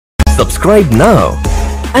Subscribe now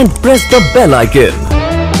and press the bell icon.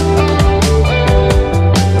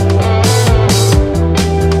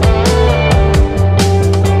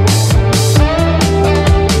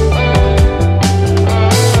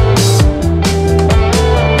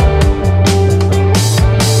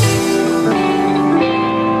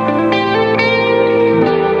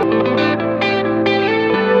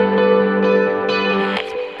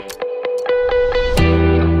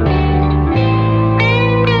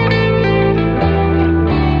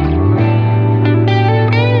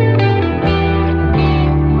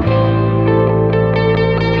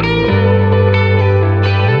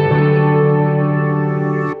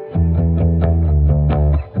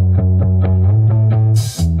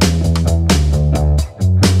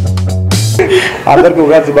 అందరికీ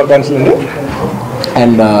ఉగాది శుభాకాంక్షలు అండి.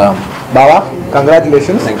 అండ్ బావా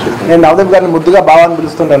కంగ్రాచులేషన్స్. నేను నవదీప్ గారిని ముద్దుగా బావా అని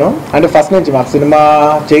పిలుస్తుంటాను. అంటే ఫస్ట్ నుంచి మాకు సినిమా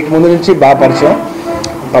చేయక ముందు నుంచి బాగా పరిచయం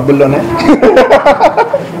పబ్బుల్లోనే.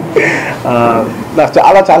 నాకు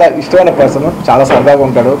చాలా చాలా ఇష్టమైన పర్సన్, చాలా సరదాగా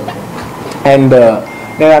ఉంటాడు. అండ్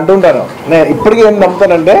నేను అంటుంటాను, నేను ఇప్పటికీ ఏం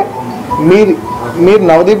నమ్ముతానంటే మీరు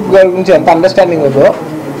నవదీప్ గారి గురించి ఎంత అండర్స్టాండింగ్ ఉందో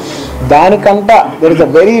దానికంట there is a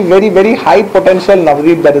very very very high potential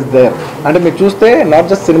Navdeep that is there. అంటే మీరు చూస్తే not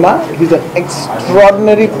just cinema, he's an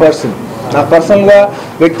extraordinary person. నాకు పర్సనల్గా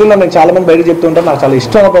వ్యక్తుల్లో నేను చాలా మంది బయట చెప్తూ ఉంటాను, నాకు చాలా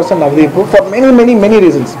ఇష్టమైన person Navdeep for many many many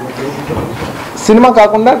reasons. Cinema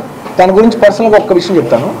కాకుండా తన గురించి పర్సనల్గా ఒక్క విషయం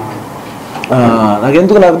చెప్తాను. నాకు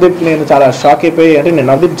ఎందుకు నవదీప్ నేను చాలా షాక్ అయిపోయి, అంటే నేను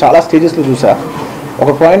నవదీప్ చాలా స్టేజెస్లో చూసా.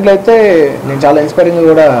 ఒక పాయింట్లో అయితే నేను చాలా ఇన్స్పైరింగ్గా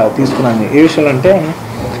కూడా తీసుకున్నాను. ఏ విషయంలో అంటే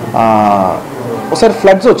ఒకసారి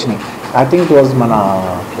ఫ్లడ్స్ వచ్చినాయి. ఐ థింక్ ఇట్ వాజ్ మన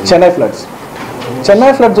చెన్నై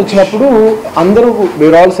ఫ్లడ్స్ వచ్చినప్పుడు అందరూ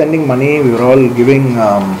we are all sending money, we are all giving,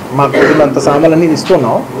 మాకు అంత సామాన్లన్నీ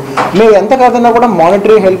ఇస్తున్నాం. మేము ఎంత కాదన్నా కూడా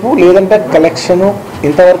మానిటరీ హెల్ప్ లేదంటే కలెక్షను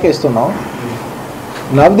ఇంతవరకే ఇస్తున్నాం.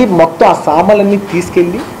 నవదీప్ మొత్తం ఆ సామాన్లన్నీ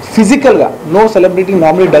తీసుకెళ్ళి ఫిజికల్గా, no celebrity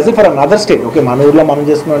normally does it for another state. Okay, మన ఊర్లో మనం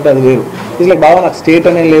చేస్తున్నాం అంటే అది వేరు. ఇట్స్ లైక్ బాగా నాకు స్టేట్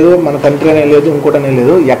అనే లేదు, మన కంట్రీ అనే లేదు, ఇంకోటి అనే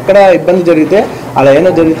లేదు. ఎక్కడ ఇబ్బంది జరిగితే అలా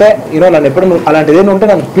ఏమైనా జరిగితే నన్ను ఎప్పుడు అలాంటిది ఏమైనా ఉంటే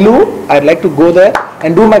నన్ను పిలువు, I like to go there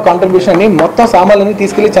and do my contribution అని మొత్తం సామాన్లన్నీ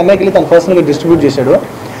తీసుకెళ్ళి చెన్నైకి వెళ్ళి తన పర్సనల్గా డిస్ట్రిబ్యూట్ చేశాడు.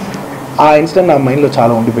 ఆ ఇన్సిడెంట్ నా మైండ్లో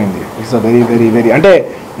చాలా ఉండిపోయింది. It's a very very very, అంటే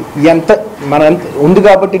ఎంత మన ఉంది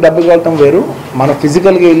కాబట్టి డబ్బు ఇవ్వగలుగుతాం వేరు, మనం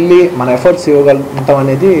ఫిజికల్గా వెళ్ళి మన ఎఫర్ట్స్ ఇవ్వగలుగుతాం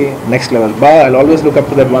అనేది next level. I always look up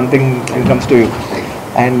to that one thing in comes to you.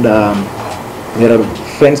 And we are are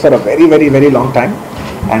friends for a very very very long time.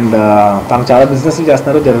 And తను చాలా బిజినెస్లు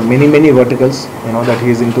చేస్తున్నారు. There are many many verticals, that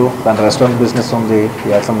he's in to. తన restaurant business ఉంది,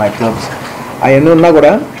 some night clubs, అవన్నీ ఉన్నా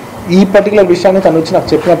కూడా ఈ పర్టికులర్ విషయాన్ని తను వచ్చి నాకు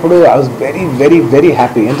చెప్పినప్పుడు I was very very very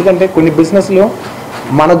happy. ఎందుకంటే కొన్ని బిజినెస్లు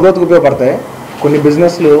మన గ్రోత్కి ఉపయోగపడతాయి, కొన్ని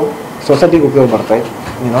బిజినెస్లు సొసైటీకి ఉపయోగపడతాయి,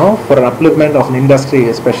 for upliftment of industry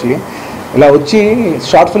especially. ఇలా వచ్చి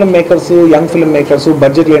short film makers, young film makers,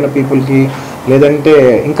 budget లేని పీపుల్కి, లేదంటే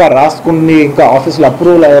ఇంకా రాసుకుని ఇంకా ఆఫీస్లో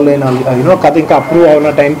అప్రూవల్ అవ్వలేని కథ ఇంకా అప్రూవ్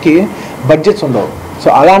అయిన టైంకి బడ్జెట్స్ ఉండవు. సో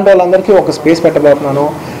అలాంటి వాళ్ళందరికీ ఒక స్పేస్ పెట్టబోతున్నాను.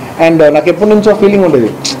 అండ్ నాకు ఎప్పటి నుంచో ఫీలింగ్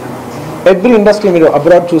ఉండేది, ఎవ్రీ ఇండస్ట్రీ మీరు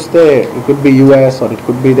అబ్రాడ్ చూస్తే it could be US or it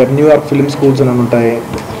could be that New York film schools అని ఉంటాయి.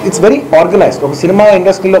 It's very organised. ఒక సినిమా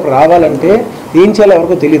ఇండస్ట్రీలోకి రావాలంటే ఏం చేయాలో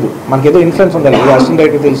ఎవరికో తెలియదు. మనకి ఏదో ఇన్ఫ్లుయెన్స్ ఉండాలి, అసిస్టెంట్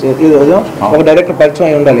డైరెక్టర్ తెలుసు, ఏదో ఒక డైరెక్టర్ పరిచయం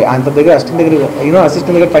అయి ఉండాలి, అంత దగ్గర అసిస్టెంట్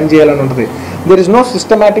దగ్గర పని చేయాలని ఉంటుంది. There is no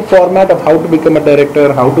systematic format of how to become a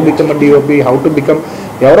director, how to become a DOP, how to become.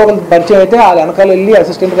 ఎవరో ఒకరు పరిచయం అయితే ఆ వెనకాల వెళ్ళి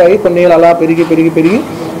అసిస్టెంట్గా అయ్యి కొన్ని అలా పెరిగి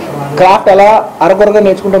క్రాఫ్ట్ అలా అరకొరగా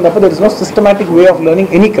నేర్చుకుంటాం తప్ప there is no systematic way of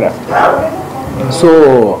learning any craft. So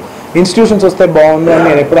institutions వస్తే బాగుంది అని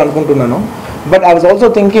నేను ఎప్పుడు అనుకుంటున్నాను. But I was also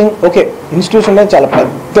thinking, okay institution అనేది చాలా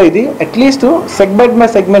పెద్ద ఇది, అట్లీస్ట్ సెగ్మెంట్ బై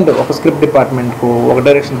సెగ్మెంట్, ఒక స్క్రిప్ట్ డిపార్ట్మెంట్కు, ఒక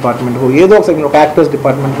డైరెక్షన్ డిపార్ట్మెంట్కు, ఏదో ఒక సెగ్మెంట్, ఒక యాక్టర్స్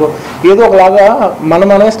డిపార్ట్మెంట్కు ఏదో ఒకలాగా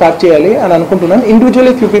మనమే స్టార్ట్ చేయాలి అని అనుకుంటున్నాను.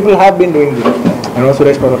 Individually few people have been doing this.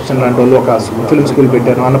 Suresh production లాంటి వాళ్ళు ఒక ఫిల్మ్ స్కూల్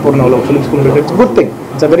పెట్టారు, అన్నపూర్ణలో ఫిల్మ్ స్కూల్ పెట్టారు. It's good thing,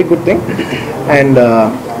 it's a very good thing. And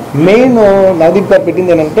main Navdeep గారు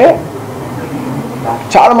పెట్టింది ఏంటంటే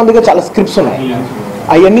చాలా మందిగా చాలా స్క్రిప్ట్స్ ఉన్నాయి,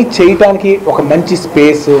 అవన్నీ చేయటానికి ఒక మంచి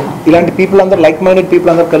స్పేస్, ఇలాంటి పీపుల్ అందరూ లైక్ మైండెడ్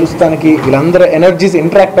పీపుల్ అందరూ కలుస్తానికి, వీళ్ళందరూ ఎనర్జీస్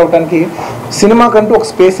ఇంటరాక్ట్ అవడానికి సినిమా కంటూ ఒక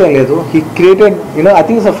స్పేస్ ఏం లేదు. He created I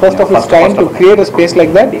think it's first of his kind to create a space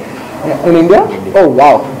like that in India. Oh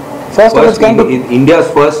wow, first of his kind, India's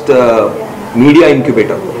first media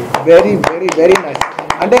incubator. Very very very nice.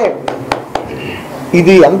 అంటే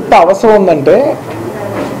ఇది ఎంత అవసరం ఉందంటే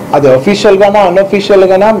అది అఫీషియల్గానా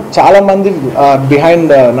అన్అఫీషియల్గానా చాలా మంది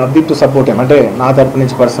behind Navdeep to support him. అంటే నా తరపు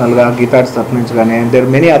నుంచి పర్సనల్గా, గీతార్స్ తరపు నుంచి కానీ, there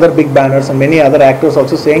many other big banners and many other actors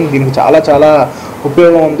also saying దీనికి చాలా చాలా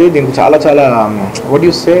ఉపయోగం ఉంది, దీనికి చాలా చాలా వాట్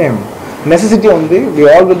యు సే నెసెసిటీ ఉంది. We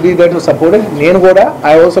all will be there to support it. నేను కూడా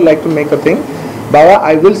I also like to make a thing Baba,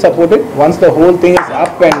 I will support it once the whole thing is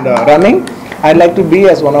up and running. I'd like to be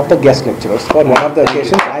as one of the guest lecturers for one of the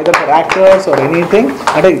occasions, either for actors or anything.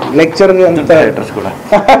 అంటే lecturer అంత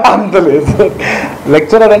అంత లేదు,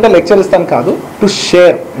 lecturer అంటే lecture ఇస్తాను కాదు, to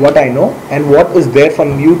share what I know and what is there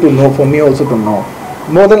for you to know, for me also to know.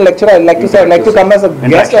 More than lecturer, I'd like to say I'd like to come as a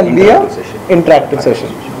guest and be a interactive session.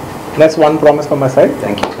 That's one promise from my side.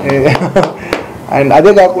 Thank you. And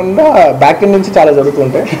అదే కాకుండా back end నుంచి చాలా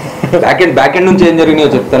జరుగుతుంటాయి. Back end నుంచి ఏం జరిగినాయో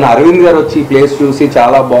చెప్తాను. అరవింద్ గారు వచ్చి ఈ ప్లేస్ చూసి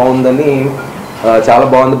చాలా బాగుంది,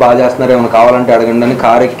 బాగా చేస్తున్నారు, ఏమైనా కావాలంటే అడగండి అని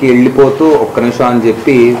కార్ ఎక్కి వెళ్ళిపోతూ ఒక్క నిమిషం అని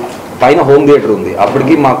చెప్పి పైన హోమ్ థియేటర్ ఉంది.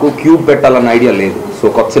 అప్పటికి మాకు క్యూబ్ పెట్టాలన్న ఐడియా లేదు, సో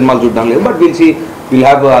కొత్త సినిమాలు చూడడం లేదు, but will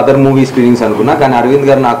have other movie screenings అనుకున్నా. కానీ అరవింద్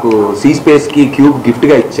గారు నాకు సీ స్పేస్కి క్యూబ్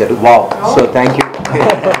గిఫ్ట్గా ఇచ్చారు. Wow, so thank you.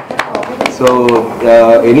 So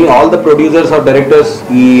all the producers are directors,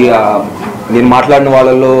 ఈ నేను మాట్లాడిన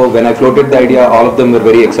వాళ్ళలో when I floated the idea, all of them were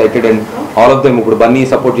very excited and all of them ఇప్పుడు బన్నీ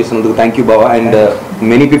సపోర్ట్ చేసినందుకు thank you Baba. And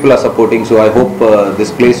many people are supporting, so I hope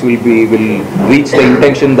this place will reach the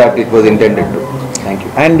intention that it was intended to. Thank you.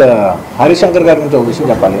 And Harishankar గారి గురించి ఒక విషయం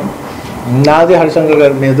చెప్పాలి. నాది హరిశంకర్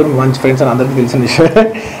గారి మీ ఎదురు మంచి ఫ్రెండ్స్ అని అందరికీ తెలిసిన విషయం.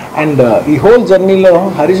 అండ్ ఈ హోల్ జర్నీలో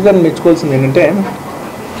హరీష్ గారిని మెచ్చుకోవాల్సింది ఏంటంటే,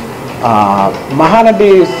 Mahanati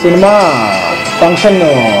cinema function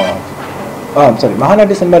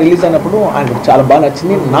Mahanati cinema release అయినప్పుడు ఆయనకు చాలా బాగా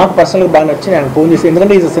నచ్చింది, నాకు పర్సనల్గా బాగా నచ్చింది. ఆయన ఫోన్ చేసి,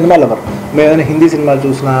 ఎందుకంటే ఈజ్ సినిమా లవర్, మేము ఏదైనా హిందీ సినిమాలు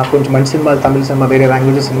చూసినా, కొంచెం మంచి సినిమాలు, తమిళ సినిమా, వేరే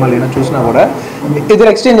లాంగ్వేజెస్ సినిమాలు ఏమైనా చూసినా కూడా ఇద్దరు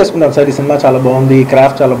ఎక్స్చేంజ్ చేసుకుంటాం, సార్ ఈ సినిమా చాలా బాగుంది, ఈ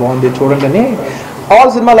క్రాఫ్ట్ చాలా బాగుంది చూడండి అని.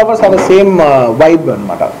 All cinema lovers have the same vibe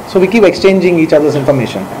అనమాట. So we keep exchanging each others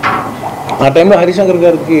information. ఆ టైంలో హరిశంకర్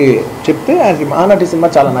గారికి చెప్తే ఆయనకి మహానటి సినిమా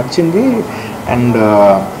చాలా నచ్చింది. అండ్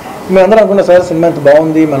మేమందరం అనుకున్నాం, సార్ సినిమా ఎంత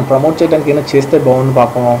బాగుంది, మనం ప్రమోట్ చేయడానికి ఏమైనా చేస్తే బాగుంది,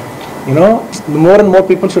 పాపం you know more and more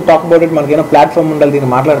people should talk about it, మనకి ఏమైనా ప్లాట్ఫామ్ ఉండాలి దీన్ని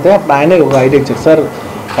మాట్లాడితే. అప్పుడు ఆయనే ఒక ఐడియా ఇచ్చారు, సార్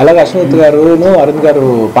ఎలాగ అశ్వత్ గారును అరుణ్ గారు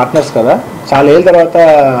పార్ట్నర్స్ కదా, చాలా ఏళ్ళ తర్వాత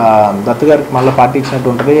దత్ గారికి మళ్ళీ పార్టీ ఇచ్చినట్టు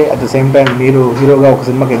ఉంటుంది, అట్ ద సేమ్ టైం మీరు హీరోగా ఒక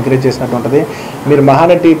సినిమాకి ఎంకరేజ్ చేసినట్టు ఉంటుంది, మీరు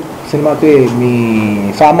మహానటి సినిమాకి మీ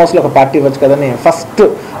ఫామ్ హౌస్లో ఒక పార్టీ ఇవ్వచ్చు కదని. ఫస్ట్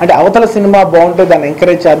అంటే అవతల సినిమా బాగుంటే దాన్ని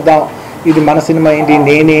ఎంకరేజ్ చేద్దాం, ఇది మన సినిమా ఏంటి,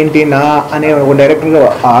 నేనేంటి నా అనే ఒక డైరెక్టర్గా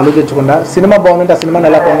ఆలోచించకుండా సినిమా బాగుందంటే ఆ సినిమాని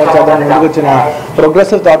ఎలా ప్రమోట్ చేద్దాం ముందుకు వచ్చిన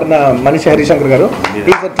ప్రోగ్రెసివ్ థాట్ ఉన్న మనిషి హరిశంకర్ గారు.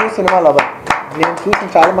 Is a true cinema lover. నేను చూసిన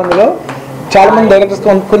చాలా మంది డైరెక్టర్స్,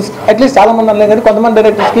 కొన్ని అట్లీస్ట్ చాలా మంది అనలేదు కానీ కొంతమంది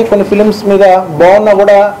డైరెక్టర్స్కి కొన్ని ఫిల్మ్స్ మీద బాగున్నా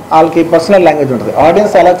కూడా వాళ్ళకి పర్సనల్ లాంగ్వేజ్ ఉంటుంది.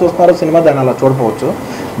 ఆడియన్స్ ఎలా చూస్తున్నారో సినిమా దాన్ని అలా చూడకపోవచ్చు,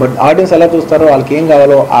 బట్ ఆడియన్స్ ఎలా చూస్తారో వాళ్ళకి ఏం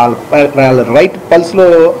కావాలో వాళ్ళ రైట్ పల్స్లో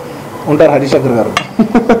ఉంటారు హరిశంకర్ గారు.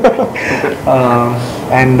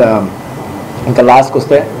 అండ్ ఇంకా లాస్ట్కి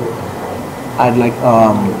వస్తే ఐడ్ లైక్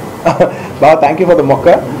బాగా థ్యాంక్ యూ ఫర్ ద మొక్క.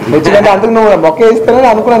 ఎందుకంటే అందుకు నువ్వు మొక్క వేస్తానని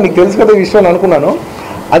అనుకున్నాను, నీకు తెలుసు కదా ఈ విషయం అనుకున్నాను.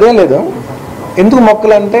 అదేం లేదు, ఎందుకు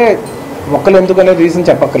మొక్కలు అంటే మొక్కలు ఎందుకు అనేది రీజన్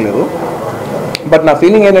చెప్పక్కర్లేదు, బట్ నా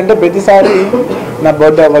ఫీలింగ్ ఏంటంటే ప్రతిసారి నా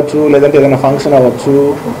బర్త్డే అవ్వచ్చు లేదంటే ఏదైనా ఫంక్షన్ అవ్వచ్చు,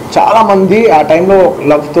 చాలామంది ఆ టైంలో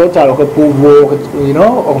లవ్తో చాలా ఒక పువ్వు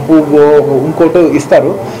ఒక పువ్వు ఇంకోటి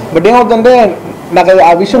ఇస్తారు. బట్ ఏమవుతుందంటే నాకు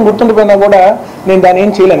ఆ విషయం గుర్తుండిపోయినా కూడా నేను దాన్ని ఏం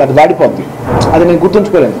చేయలేను, అది వాడిపోద్ది, అది నేను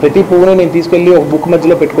గుర్తుంచుకోలేను. ప్రతి పువ్వుని నేను తీసుకెళ్ళి ఒక బుక్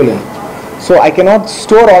మధ్యలో పెట్టుకోలేను. So I cannot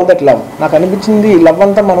store all that love. నాకు అనిపించింది ఈ లవ్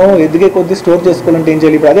అంతా మనం ఎదిగే కొద్దీ స్టోర్ చేసుకోవాలంటే ఏం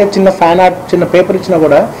చేయాలి. ఇప్పుడు అదే చిన్న ఫ్యాన్ ఆర్ట్, చిన్న పేపర్ ఇచ్చినా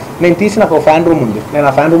కూడా నేను తీసి నాకు ఒక ఫ్యాన్ రూమ్ ఉంది, నేను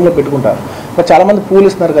ఆ ఫ్యాన్ రూమ్లో పెట్టుకుంటాను. బట్ చాలామంది పూలు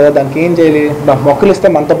ఇస్తున్నారు కదా, దానికి ఏం చేయాలి, మొక్కలు ఇస్తే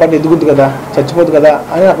మనతో పాటు ఎదుగుద్ది కదా, చచ్చిపోద్ది కదా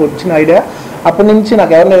అని నాకు వచ్చిన ఐడియా. అప్పటి నుంచి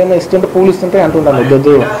నాకు ఎవరైనా ఏదైనా ఇస్తుంటే పూలు ఇస్తుంటే అంటుంటాను,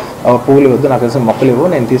 వద్దు పూలు వద్దు, నాకు తెలిసిన మొక్కలు ఇవ్వు,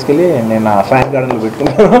 నేను తీసుకెళ్ళి నేను నా ఫ్యాన్ గార్డెన్లో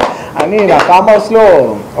పెట్టుకున్నాను అని నా ఫామ్ హౌస్లో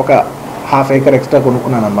ఒక ½ acre ఎక్స్ట్రా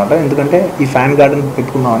కొనుక్కున్నాను అనమాట. ఎందుకంటే ఈ ఫ్యాన్ గార్డెన్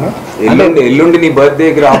పెట్టుకున్నామని. ఎల్లుండి నీ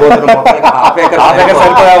బర్త్డేకి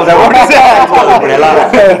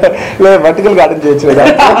వర్టికల్ గార్డెన్ చేయొచ్చు లేదా.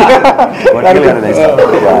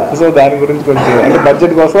 సో దాని గురించి కొంచెం అంటే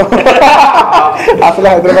బడ్జెట్ కోసం అసలు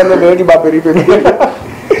హైదరాబాద్లో రేట్లు బాగా పెరిగిపోయింది.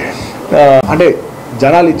 అంటే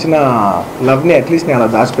జనాలు ఇచ్చిన లవ్ని అట్లీస్ట్ నేను అలా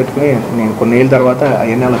దాచిపెట్టుకుని నేను కొన్ని ఏళ్ళ తర్వాత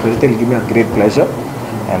అవన్నీ అలా పెడితే it give me great pleasure.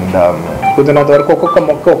 And కుదిరినంత వరకు ఒక్కొక్క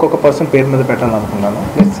మొక్క ఒక్కొక్క పర్సన్ పేరు మీద పెట్టాలనుకున్నాను.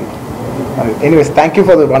 Anyways thank you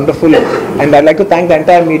for the wonderful and I like to thank the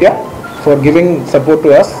entire media for giving support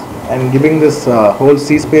to us and giving this whole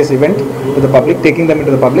sea space event to the public, taking them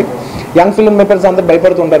into the public. Young film makers అందరూ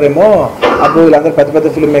భయపడుతుంటారేమో, అప్పుడు వీళ్ళందరూ పెద్ద పెద్ద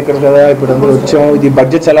film makers కదా, ఇప్పుడు అందరూ వచ్చాం, ఇది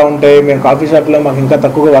బడ్జెట్స్ ఎలా ఉంటాయి, మేము కాఫీ షాప్లో మాకు ఇంకా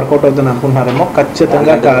తక్కువగా వర్కౌట్ అవుతుందని అనుకుంటున్నారేమో.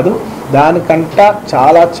 ఖచ్చితంగా కాదు, దానికంట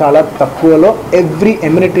చాలా చాలా తక్కువలో every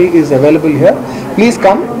ఎమ్యూనిటీ is available here. Please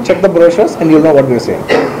come check the brochures and you'll know what we are saying.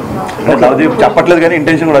 చెప్పట్లేదు కానీ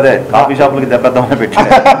ఇంటెన్షన్ కూడా అదే, కాఫీ షాపులకి దెబ్బద్దామని పెట్టి